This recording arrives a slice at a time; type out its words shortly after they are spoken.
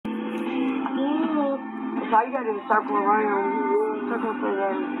All you gotta do is circle around. Circle through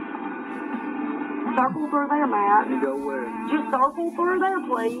there. Circle through there, Matt. You go where? Just circle through there,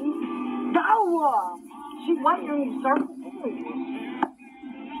 please. Go! She's waiting on you to circle through.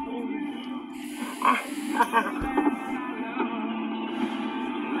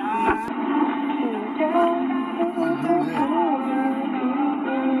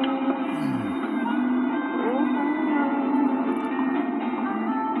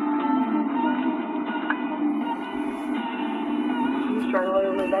 Trying to lay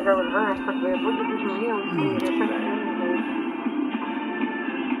me back over the house. Look at this from him.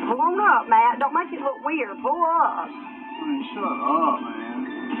 Pull on up, Matt. Don't make it look weird. Pull up. Man, shut up, man.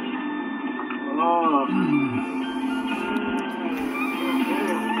 Oh.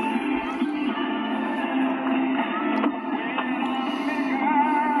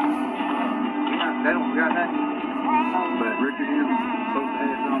 They don't got that. But Richard here supposed to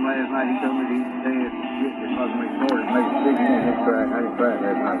have some last night. He told me that his dad shit that fucking me snorted and made a big in his crack. I didn't crack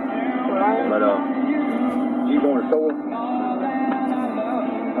last night. Right. But you going to store?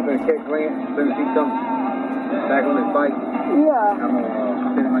 I'm gonna catch Lance as soon as he comes back on his bike. Yeah. I'm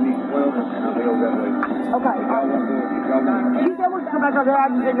gonna send him my niece 12 and I'll be over that way. Okay. Y'all won't do it. Y'all won't. You said we'll come back over there. I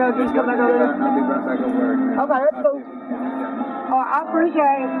just didn't know if you'd come back over there. I'll be right back over there. Okay, that's cool. All right, I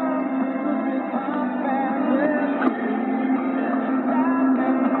appreciate it.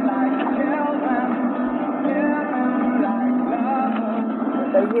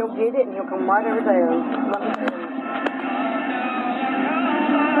 So he'll get it and he'll come right over there. Let me see.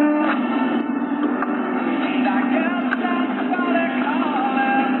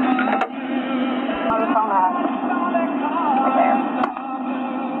 On the phone house. Right there.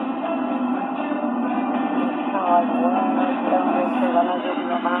 Oh, I know you'll be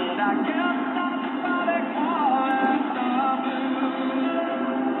right behind me.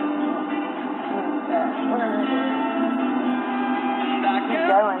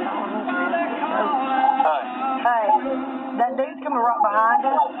 Going on. Hey, that dude's coming right behind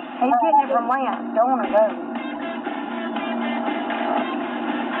us. He's getting it from Lance. Don't want to go.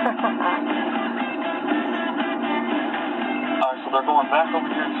 Alright, so they're going back over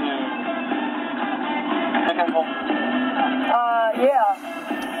here to Metcalf? Yeah.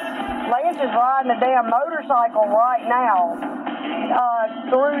 Lance is riding a damn motorcycle right now.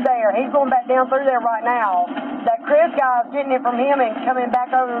 Through there. He's going back down through there right now. That Chris guy's getting it from him and coming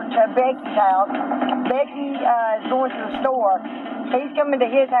back over to Becky's house. Becky is going to the store. He's coming to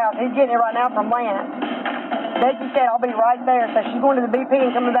his house. He's getting it right now from Lance. Becky said, I'll be right there. So she's going to the BP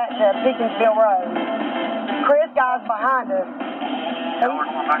and coming back to Pickinsville Road. Chris guy's behind us. Yeah, we're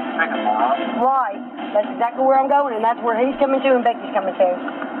going back to Pickinsville, right? Right. That's exactly where I'm going, and that's where he's coming to and Becky's coming to.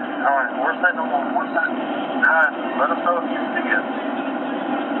 Alright, we're sitting on one side. Let us know if you see it.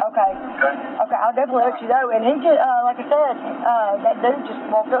 Okay. Okay, I'll definitely let you know. And he just, like I said, that dude just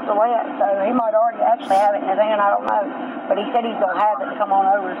walked up to Lance, so he might already actually have it in his hand, I don't know. But he said he's going to have it to come on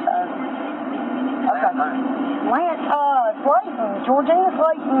over, so. Okay. Lance, Slayton, Georgina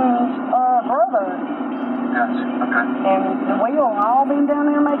Slayton's brother. Gotcha, okay. And we all been down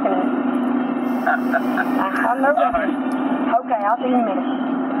there making it. I know that. Okay, I'll see you in a minute.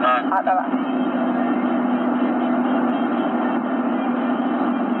 All right, bye-bye.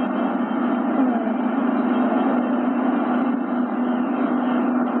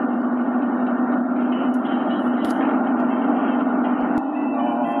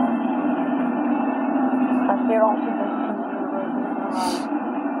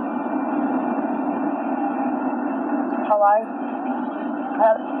 Hello?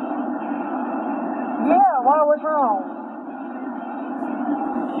 Yeah, why? What's wrong?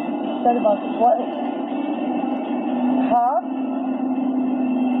 Said about what? Huh?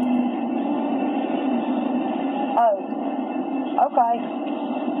 Oh. Okay.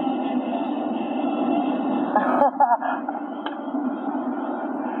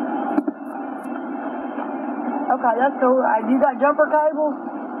 Okay, that's cool. You got jumper cables?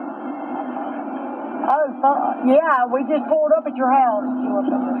 Oh, yeah, we just pulled up at your house.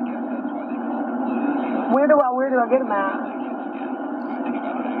 Where do I get them at?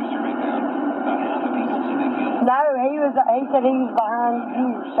 No, he said he was behind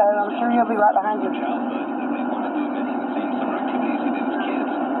you, so I'm sure he'll be right behind you.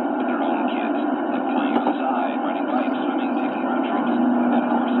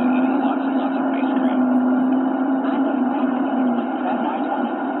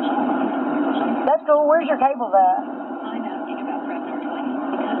 That's cool. Where's your cables at?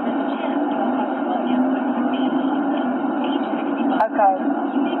 Okay.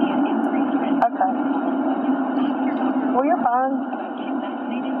 Okay. Well, you're fine.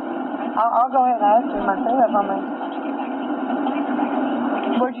 I'll go ahead and ask him myself. I mean,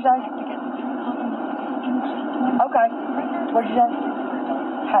 what'd you say? Okay. What'd you say?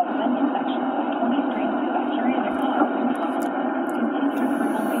 Hey.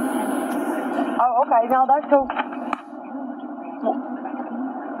 Oh, okay. No, that's cool.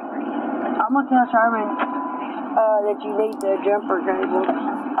 I'm gonna tell Sherman that you need the jumper cable.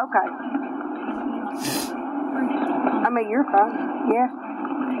 Okay. I mean, you're fine. Yeah.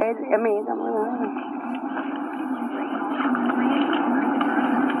 It don't really matter.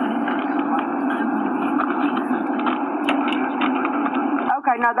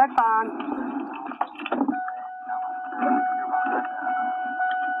 Okay, no, that's fine.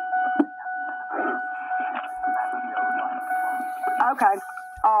 Okay.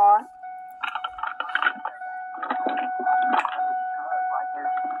 Alright.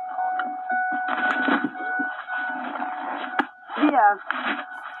 Yeah.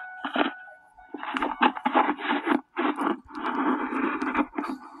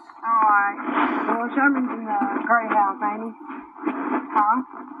 Alright. Well, Sherman's in the gray house, ain't he? Huh?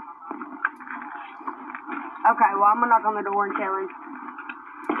 Okay, well, I'm gonna knock on the door and tell him.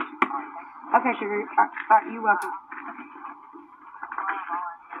 Okay, sugar. Alright, you're welcome.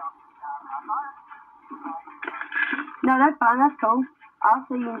 No, that's fine. That's cool. I'll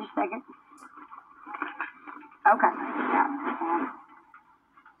see you in just a second. Okay. Yeah.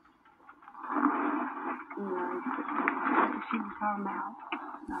 She was talking about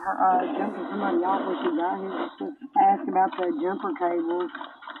her jumper. Somebody off when she got here just asked about the jumper cables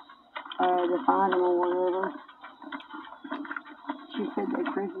to find them or whatever. She said that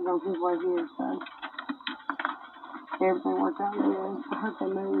Chris is on his way here, so everything worked out good. I hope they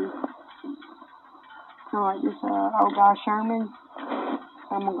move. Alright, this old guy Sherman,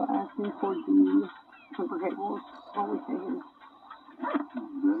 I'm gonna go ask him for the jumper cables when we see him.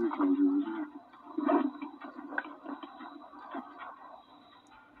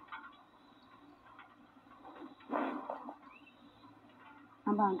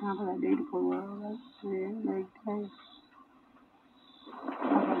 I'm buying time for that dude to pull over. That's it. They okay.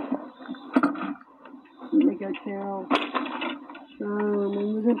 Let me go tell Sherman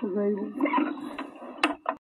the jumper cables.